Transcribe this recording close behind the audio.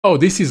Oh,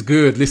 this is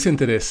good. Listen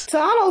to this. To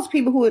all those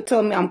people who have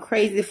told me I'm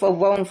crazy for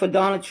voting for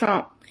Donald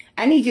Trump,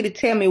 I need you to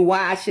tell me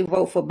why I should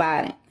vote for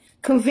Biden.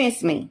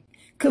 Convince me.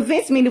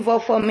 Convince me to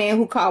vote for a man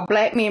who called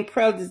black men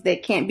predators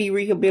that can't be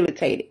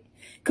rehabilitated.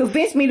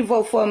 Convince me to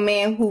vote for a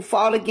man who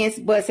fought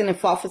against busing and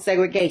fought for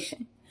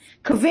segregation.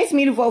 Convince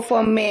me to vote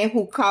for a man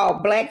who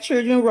called black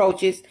children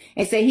roaches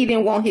and said he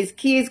didn't want his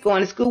kids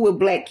going to school with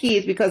black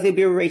kids because it'd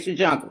be a racial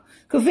jungle.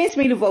 Convince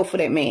me to vote for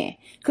that man.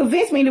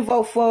 Convince me to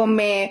vote for a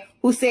man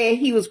who said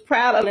he was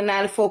proud of the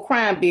 94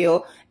 crime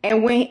bill,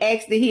 and when he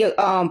asked that he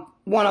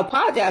want to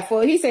apologize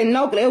for it, he said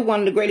no, but it was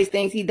one of the greatest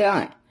things he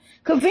done.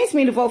 Convince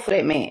me to vote for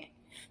that man.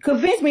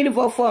 Convince me to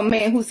vote for a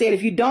man who said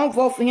if you don't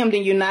vote for him,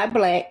 then you're not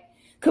black.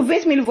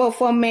 Convince me to vote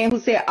for a man who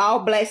said all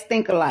blacks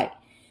think alike.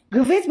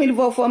 Convince me to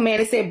vote for a man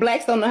that said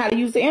blacks don't know how to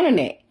use the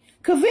internet.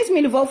 Convince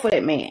me to vote for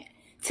that man.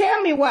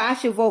 Tell me why I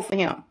should vote for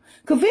him.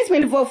 Convince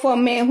me to vote for a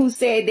man who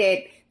said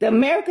that the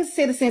American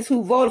citizens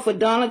who voted for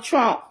Donald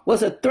Trump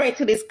was a threat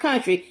to this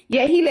country,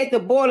 yet he let the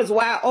borders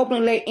wide open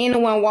and let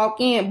anyone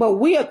walk in, but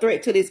we are a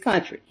threat to this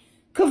country.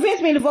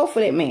 Convince me to vote for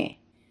that man.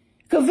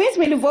 Convince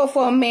me to vote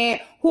for a man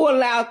who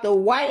allowed the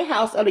White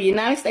House of the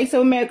United States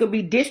of America to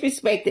be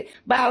disrespected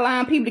by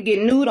allowing people to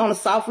get nude on a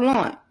soft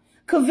lawn.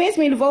 Convince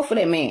me to vote for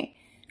that man.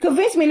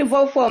 Convince me to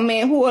vote for a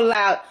man who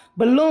allowed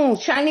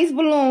balloons, Chinese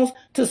balloons,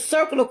 to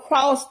circle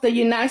across the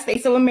United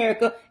States of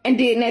America and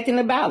did nothing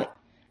about it.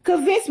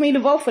 Convince me to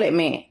vote for that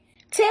man.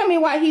 Tell me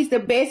why he's the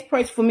best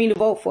person for me to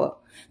vote for.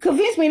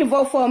 Convince me to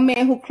vote for a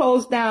man who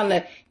closed down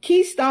the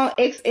Keystone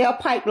XL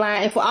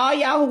pipeline. And for all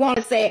y'all who want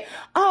to say,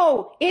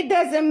 oh, it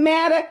doesn't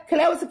matter because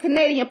that was a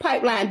Canadian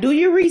pipeline, do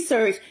your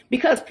research,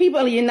 because people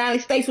in the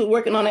United States were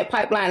working on that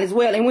pipeline as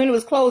well. And when it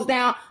was closed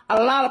down,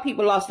 a lot of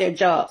people lost their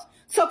jobs.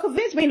 So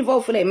convince me to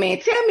vote for that man.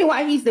 Tell me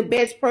why he's the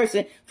best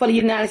person for the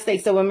United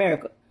States of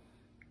America.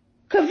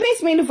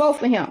 Convince me to vote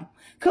for him.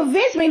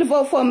 Convince me to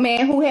vote for a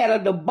man who had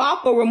a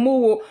debacle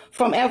removal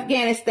from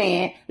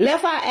Afghanistan,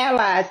 left our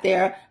allies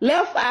there,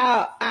 left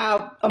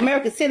our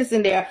American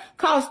citizen there,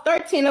 caused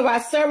 13 of our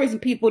service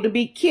people to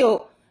be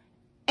killed.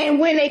 And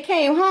when they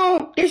came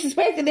home,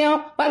 disrespected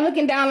them by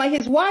looking down like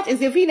his watch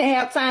as if he didn't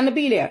have time to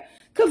be there.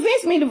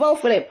 Convince me to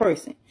vote for that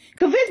person.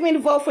 Convince me to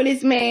vote for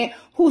this man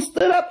who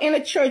stood up in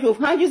a church with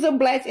hundreds of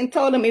blacks and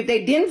told them if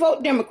they didn't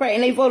vote Democrat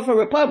and they voted for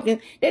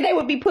Republicans, that they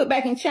would be put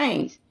back in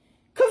chains.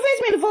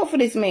 Convince me to vote for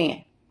this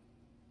man.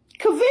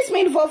 Convince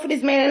me to vote for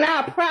this man, and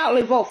I'll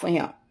proudly vote for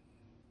him.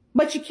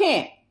 But you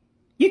can't.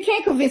 You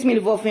can't convince me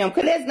to vote for him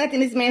because there's nothing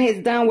this man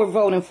has done worth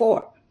voting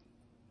for.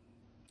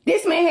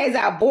 This man has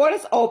our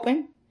borders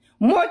open.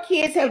 More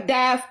kids have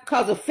died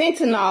because of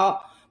fentanyl.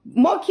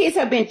 More kids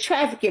have been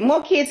trafficked.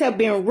 More kids have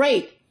been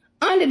raped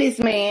under this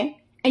man,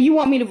 and you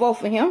want me to vote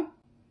for him?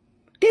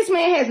 This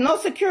man has no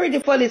security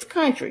for this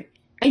country,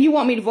 and you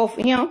want me to vote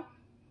for him?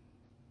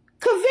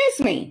 Convince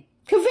me.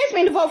 Convince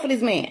me to vote for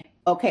this man.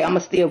 Okay, I'm going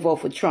to still vote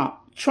for Trump.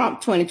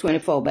 Trump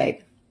 2024,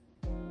 baby.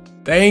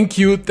 Thank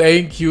you,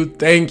 thank you,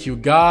 thank you.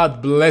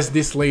 God bless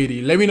this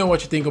lady. Let me know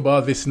what you think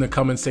about this in the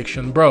comment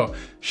section. Bro,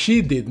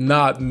 she did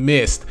not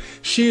miss.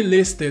 She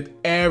listed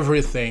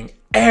everything.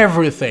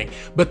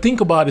 But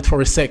think about it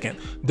for a second.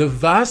 The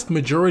vast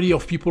majority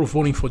of people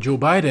voting for Joe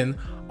Biden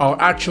are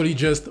actually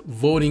just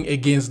voting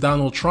against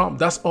Donald Trump.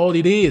 That's all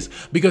it is.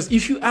 Because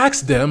if you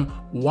ask them,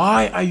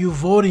 why are you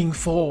voting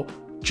for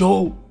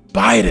Joe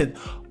Biden?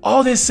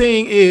 All they're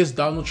saying is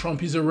Donald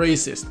Trump is a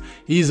racist,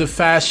 he's a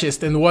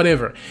fascist, and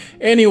whatever.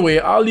 Anyway,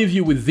 I'll leave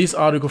you with this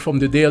article from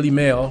the Daily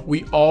Mail.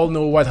 We all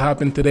know what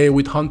happened today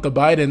with Hunter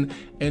Biden,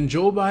 and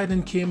Joe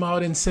Biden came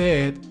out and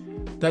said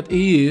that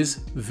he is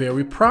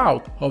very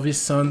proud of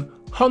his son,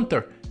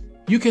 Hunter.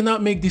 You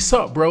cannot make this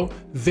up, bro.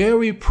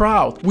 Very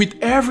proud with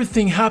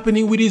everything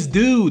happening with his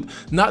dude,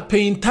 not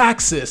paying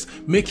taxes,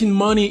 making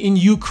money in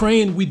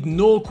Ukraine with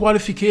no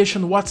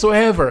qualification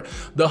whatsoever.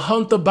 The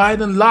Hunter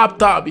Biden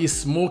laptop is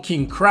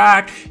smoking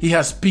crack. He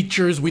has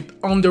pictures with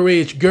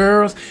underage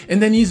girls,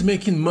 and then he's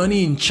making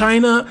money in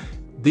China.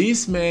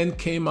 This man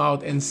came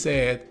out and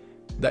said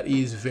that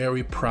he is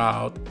very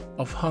proud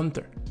of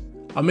Hunter.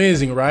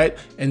 Amazing, right?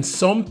 And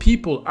some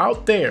people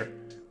out there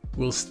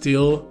will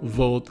still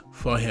vote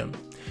for him.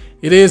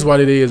 It is what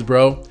it is,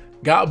 bro.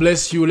 God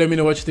bless you. Let me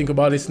know what you think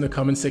about this in the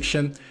comment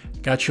section.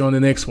 Catch you on the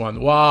next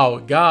one. Wow,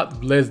 God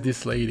bless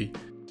this lady.